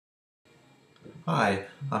Hi,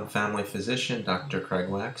 I'm family physician Dr. Craig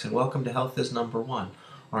and welcome to Health is Number One.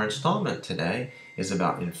 Our installment today is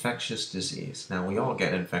about infectious disease. Now, we all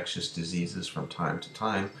get infectious diseases from time to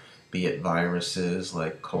time, be it viruses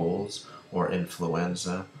like colds or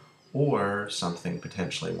influenza, or something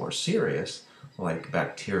potentially more serious like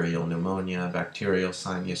bacterial pneumonia, bacterial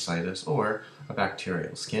sinusitis, or a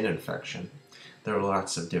bacterial skin infection. There are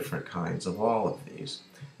lots of different kinds of all of these.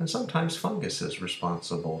 And sometimes fungus is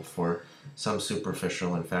responsible for some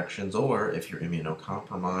superficial infections, or if you're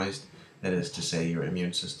immunocompromised, that is to say your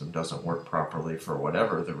immune system doesn't work properly for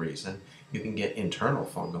whatever the reason, you can get internal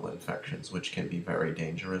fungal infections, which can be very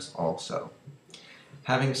dangerous also.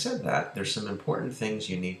 Having said that, there's some important things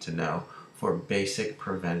you need to know for basic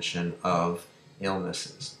prevention of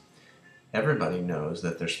illnesses. Everybody knows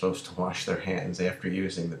that they're supposed to wash their hands after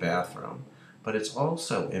using the bathroom, but it's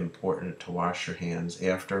also important to wash your hands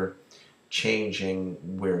after changing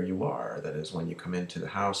where you are. That is, when you come into the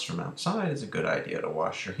house from outside, it's a good idea to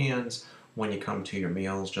wash your hands. When you come to your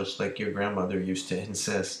meals, just like your grandmother used to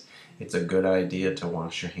insist, it's a good idea to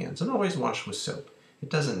wash your hands. And always wash with soap. It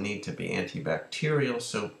doesn't need to be antibacterial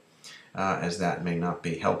soap, as that may not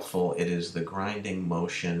be helpful. It is the grinding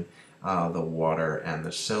motion, the water, and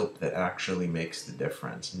the soap that actually makes the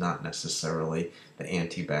difference, not necessarily the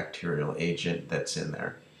antibacterial agent that's in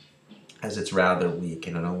there, as it's rather weak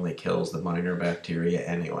and it only kills the minor bacteria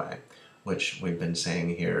anyway, which we've been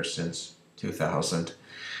saying here since 2000.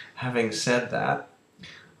 Having said that,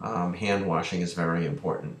 hand washing is very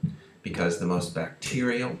important because the most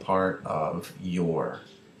bacterial part of your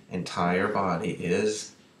entire body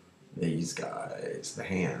is these guys, the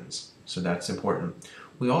hands. So that's important.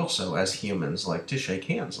 We also, as humans, like to shake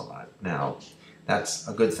hands a lot. Now, that's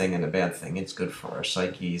a good thing and a bad thing. It's good for our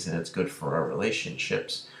psyches and it's good for our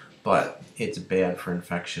relationships, but it's bad for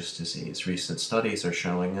infectious disease. Recent studies are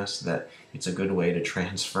showing us that it's a good way to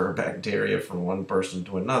transfer bacteria from one person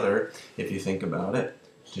to another, if you think about it,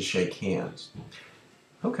 to shake hands.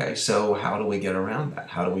 Okay, so how do we get around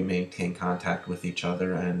that? How do we maintain contact with each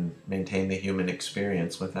other and maintain the human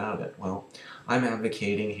experience without it? Well, I'm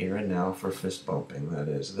advocating here and now for fist bumping. That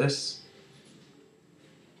is this,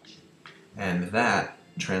 and that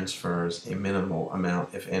transfers a minimal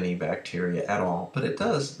amount, if any, bacteria at all, but it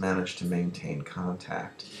does manage to maintain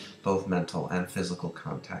contact, both mental and physical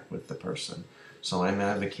contact with the person. So I'm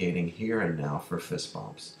advocating here and now for fist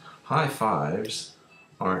bumps. High fives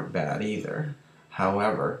aren't bad either.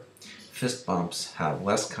 However, fist bumps have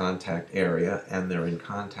less contact area and they're in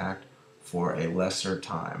contact for a lesser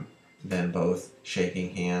time than both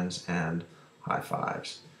shaking hands and high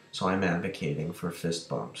fives. So I'm advocating for fist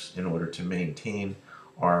bumps in order to maintain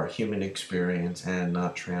our human experience and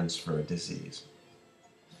not transfer a disease.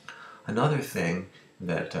 Another thing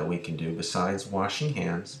that we can do besides washing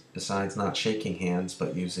hands, besides not shaking hands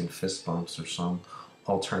but using fist bumps or some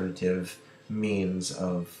alternative means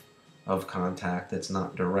of contact that's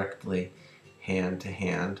not directly hand to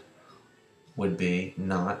hand, would be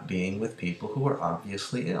not being with people who are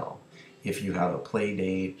obviously ill. If you have a play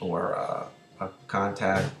date or a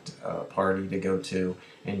contact party to go to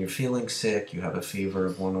and you're feeling sick, you have a fever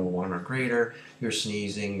of 101 or greater, you're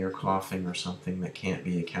sneezing, you're coughing, or something that can't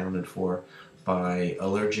be accounted for by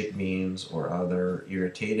allergic means or other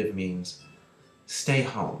irritative means, stay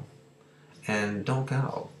home and don't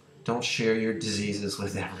go. Don't share your diseases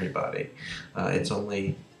with everybody. It's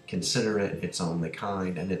only considerate, it's only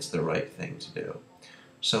kind, and it's the right thing to do.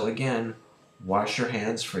 So again, wash your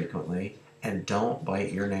hands frequently and don't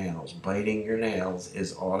bite your nails. Biting your nails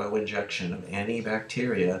is auto-injection of any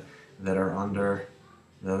bacteria that are under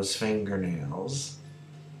those fingernails.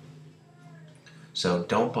 So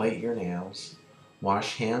don't bite your nails.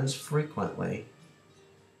 Wash hands frequently.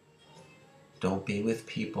 Don't be with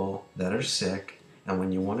people that are sick. And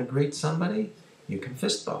when you want to greet somebody, you can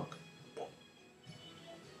fist bump.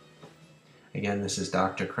 Again, this is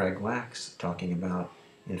Dr. Craig Wax talking about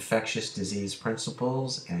infectious disease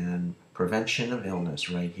principles and prevention of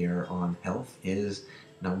illness right here on Health is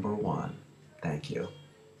Number One. Thank you.